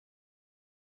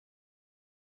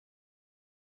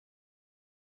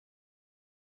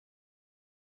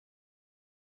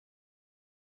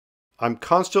I'm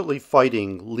constantly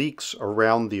fighting leaks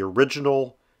around the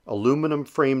original aluminum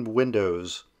framed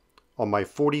windows on my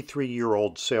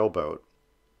 43-year-old sailboat.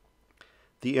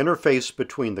 The interface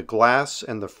between the glass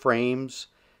and the frames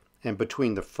and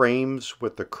between the frames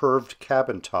with the curved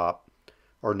cabin top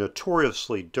are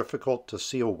notoriously difficult to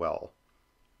seal well.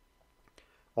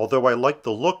 Although I like the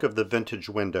look of the vintage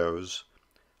windows,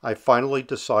 I finally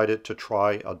decided to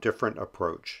try a different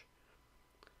approach.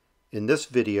 In this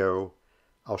video,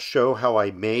 I'll show how I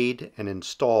made and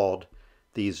installed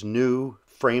these new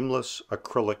frameless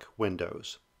acrylic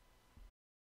windows.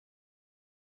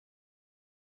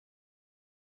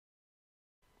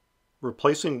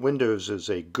 Replacing windows is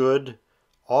a good,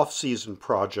 off-season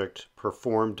project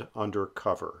performed under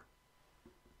cover.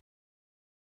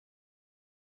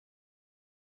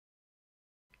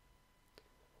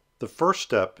 The first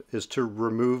step is to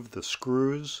remove the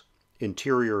screws,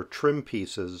 interior trim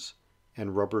pieces,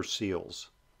 and rubber seals.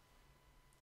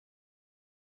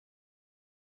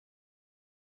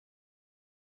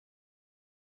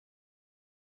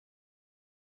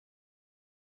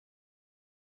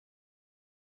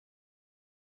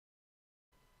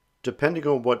 Depending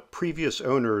on what previous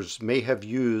owners may have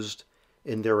used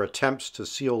in their attempts to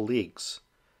seal leaks,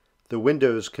 the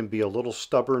windows can be a little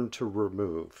stubborn to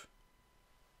remove.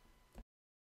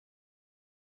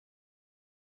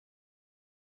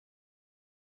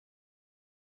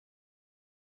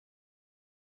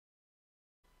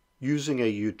 Using a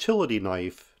utility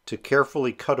knife to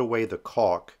carefully cut away the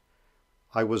caulk,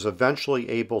 I was eventually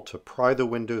able to pry the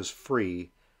windows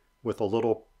free with a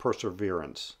little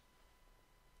perseverance.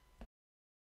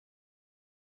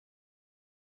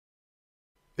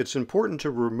 It's important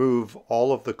to remove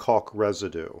all of the caulk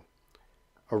residue.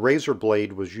 A razor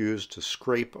blade was used to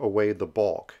scrape away the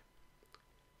bulk.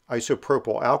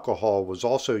 Isopropyl alcohol was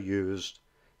also used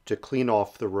to clean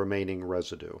off the remaining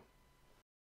residue.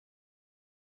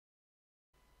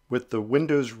 With the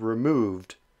windows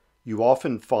removed, you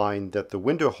often find that the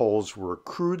window holes were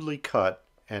crudely cut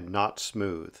and not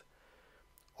smooth.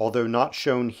 Although not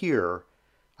shown here,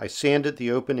 I sanded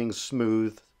the openings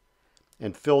smooth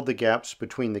and filled the gaps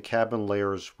between the cabin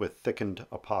layers with thickened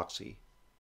epoxy.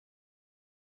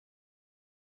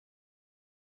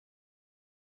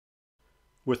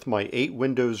 With my 8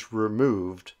 windows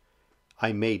removed,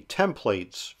 I made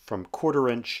templates from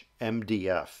 1/4-inch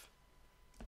MDF.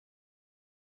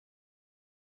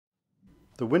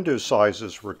 The window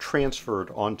sizes were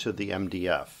transferred onto the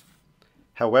MDF.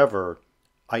 However,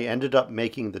 I ended up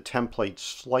making the templates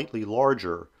slightly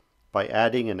larger by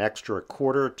adding an extra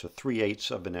 1/4 to 3/8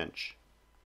 of an inch.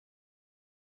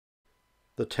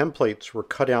 The templates were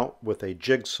cut out with a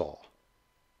jigsaw.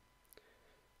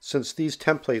 Since these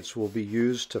templates will be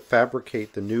used to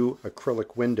fabricate the new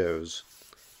acrylic windows,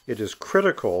 it is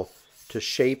critical to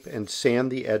shape and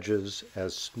sand the edges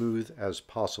as smooth as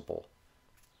possible.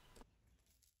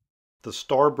 The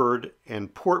starboard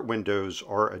and port windows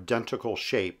are identical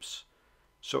shapes,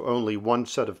 so only one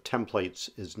set of templates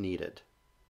is needed.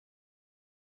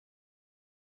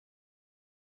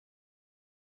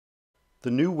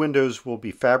 The new windows will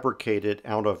be fabricated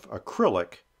out of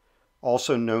acrylic,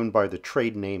 also known by the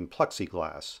trade name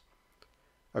plexiglass.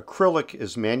 Acrylic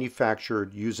is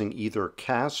manufactured using either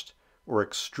cast or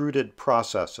extruded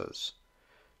processes.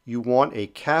 You want a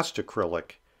cast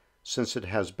acrylic since it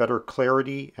has better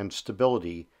clarity and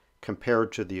stability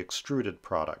compared to the extruded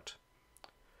product.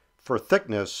 For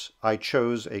thickness, I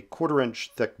chose a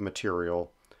 1/4-inch thick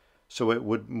material so it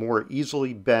would more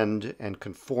easily bend and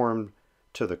conform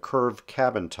to the curved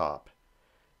cabin top.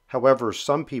 However,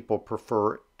 some people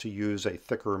prefer to use a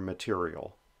thicker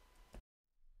material.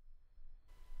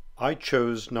 I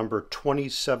chose number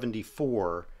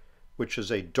 2074, which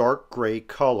is a dark gray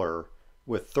color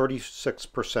with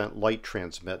 36% light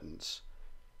transmittance.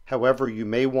 However, you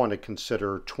may want to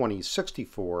consider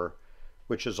 2064,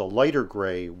 which is a lighter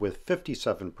gray with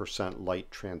 57%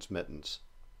 light transmittance.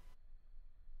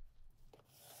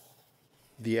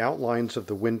 The outlines of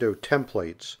the window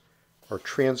templates are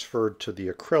transferred to the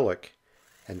acrylic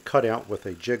and cut out with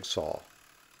a jigsaw.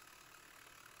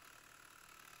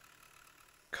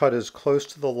 Cut as close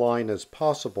to the line as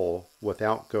possible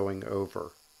without going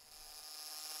over.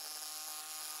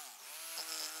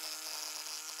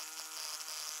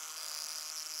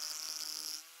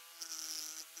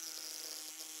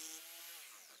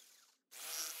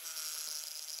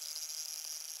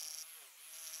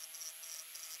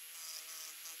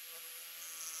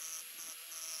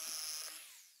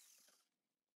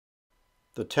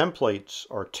 The templates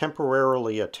are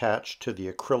temporarily attached to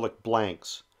the acrylic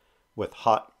blanks with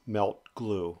hot melt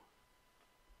glue.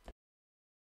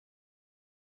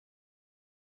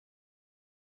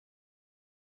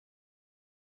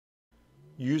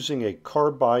 Using a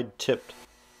carbide-tipped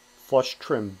flush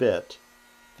trim bit,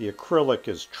 the acrylic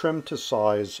is trimmed to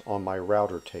size on my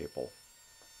router table.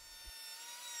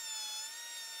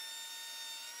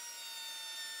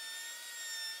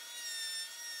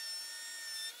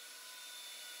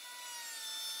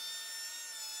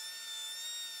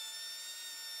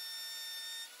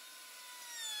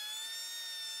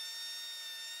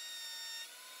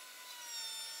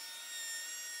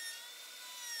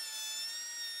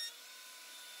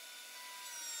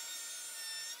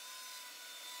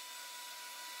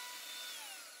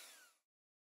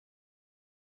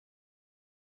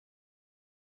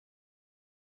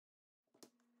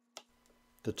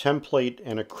 The template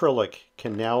and acrylic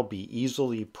can now be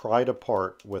easily pried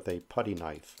apart with a putty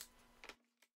knife.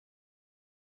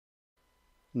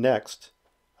 Next,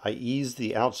 I ease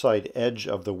the outside edge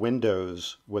of the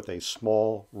windows with a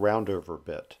small roundover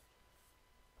bit.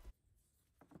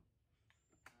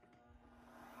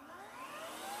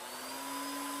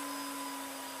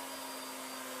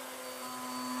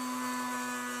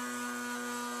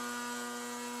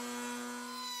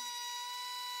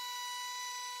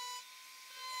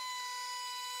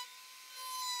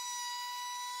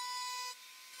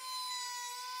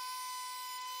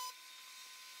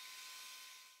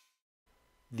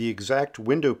 The exact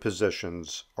window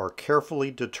positions are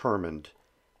carefully determined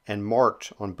and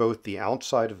marked on both the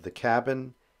outside of the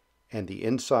cabin and the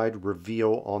inside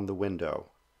reveal on the window.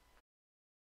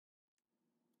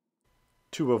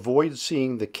 To avoid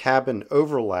seeing the cabin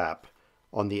overlap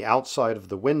on the outside of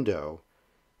the window,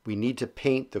 we need to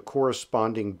paint the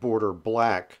corresponding border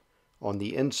black on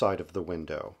the inside of the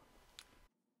window.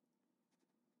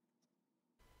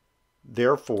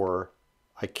 Therefore,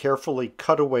 I carefully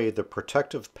cut away the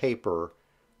protective paper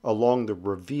along the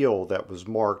reveal that was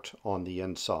marked on the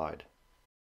inside.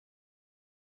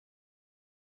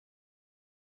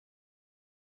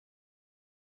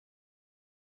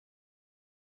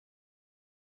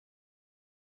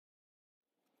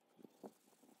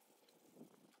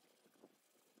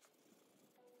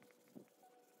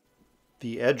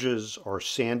 The edges are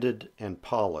sanded and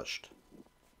polished.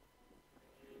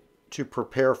 To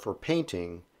prepare for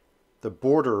painting, the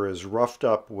border is roughed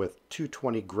up with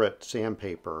 220 grit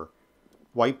sandpaper,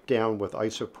 wiped down with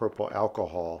isopropyl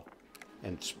alcohol,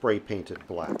 and spray painted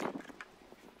black.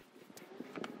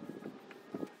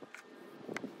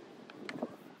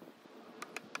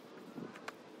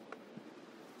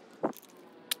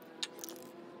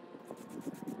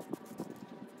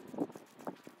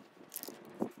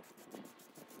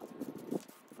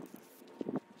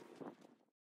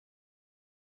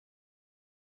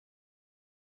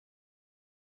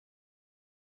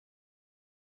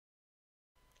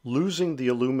 Losing the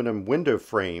aluminum window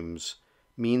frames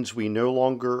means we no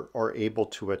longer are able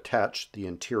to attach the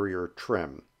interior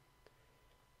trim.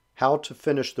 How to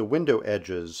finish the window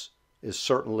edges is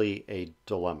certainly a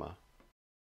dilemma.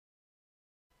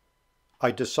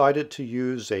 I decided to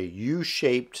use a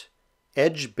U-shaped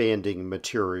edge banding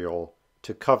material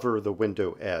to cover the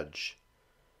window edge.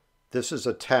 This is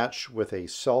attached with a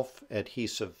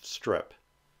self-adhesive strip.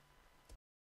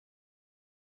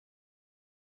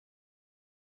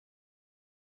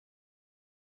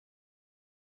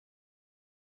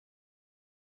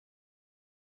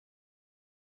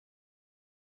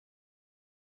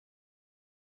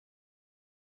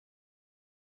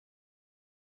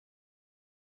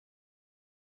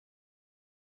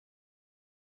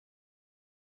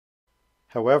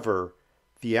 However,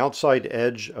 the outside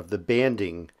edge of the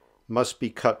banding must be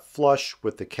cut flush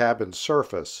with the cabin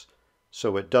surface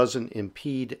so it doesn't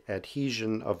impede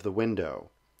adhesion of the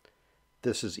window.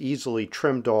 This is easily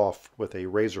trimmed off with a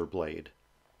razor blade.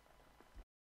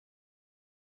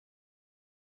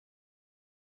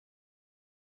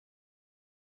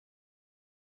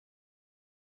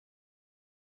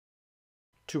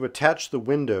 To attach the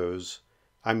windows,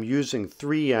 I'm using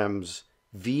 3M's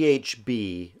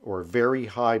VHB, or Very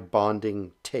High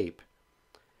Bonding tape.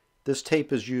 This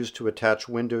tape is used to attach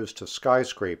windows to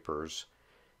skyscrapers,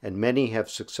 and many have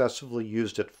successfully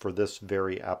used it for this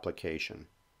very application.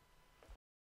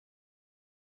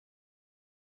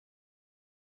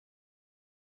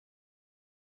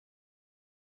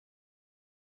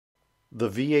 The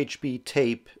VHB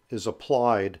tape is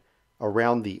applied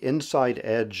around the inside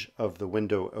edge of the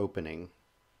window opening.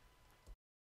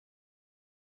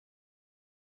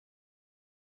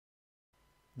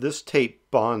 This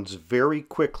tape bonds very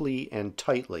quickly and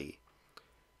tightly.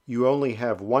 You only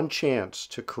have one chance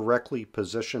to correctly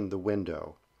position the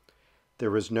window.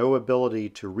 There is no ability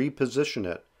to reposition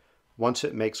it once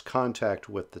it makes contact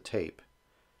with the tape.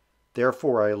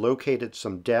 Therefore, I located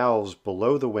some dowels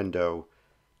below the window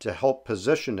to help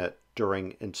position it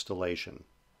during installation.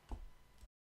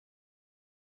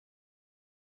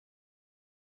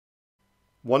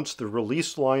 Once the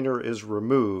release liner is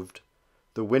removed,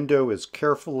 the window is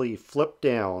carefully flipped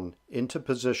down into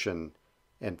position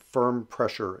and firm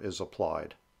pressure is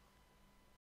applied.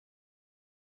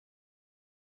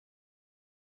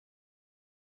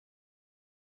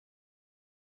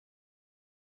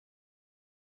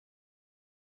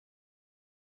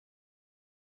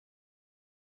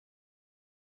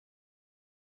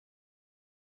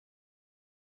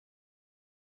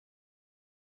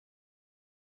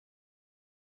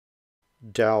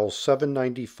 Dowel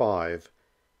 795,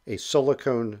 a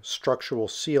silicone structural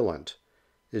sealant,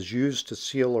 is used to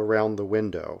seal around the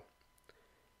window.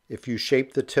 If you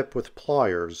shape the tip with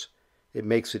pliers, it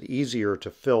makes it easier to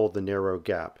fill the narrow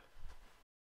gap.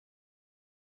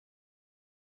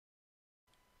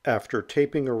 After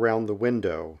taping around the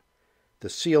window, the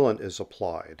sealant is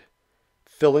applied,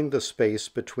 filling the space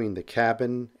between the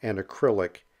cabin and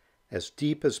acrylic as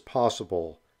deep as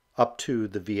possible up to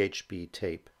the VHB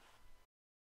tape.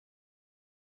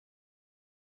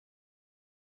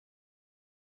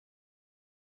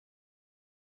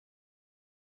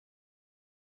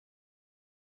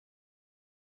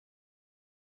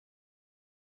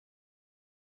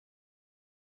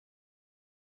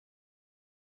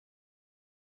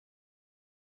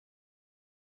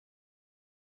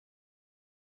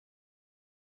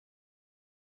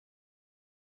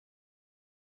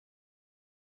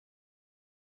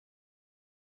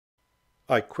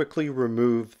 I quickly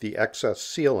remove the excess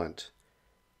sealant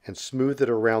and smooth it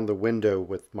around the window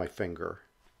with my finger.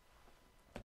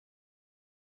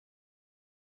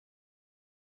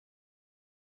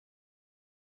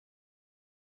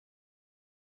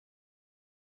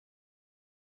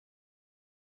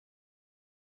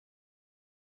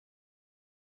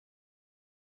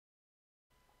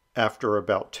 After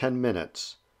about 10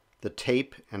 minutes, the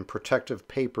tape and protective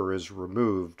paper is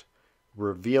removed,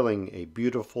 revealing a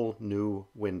beautiful new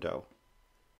window.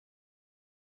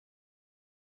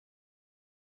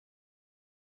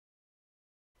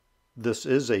 This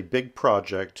is a big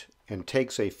project and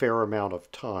takes a fair amount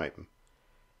of time.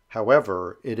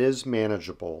 However, it is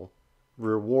manageable,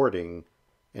 rewarding,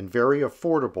 and very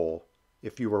affordable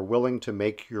if you are willing to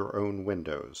make your own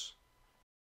windows.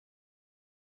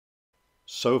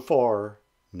 So far,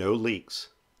 no leaks.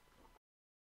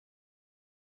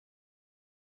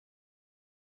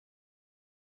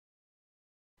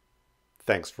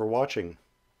 Thanks for watching.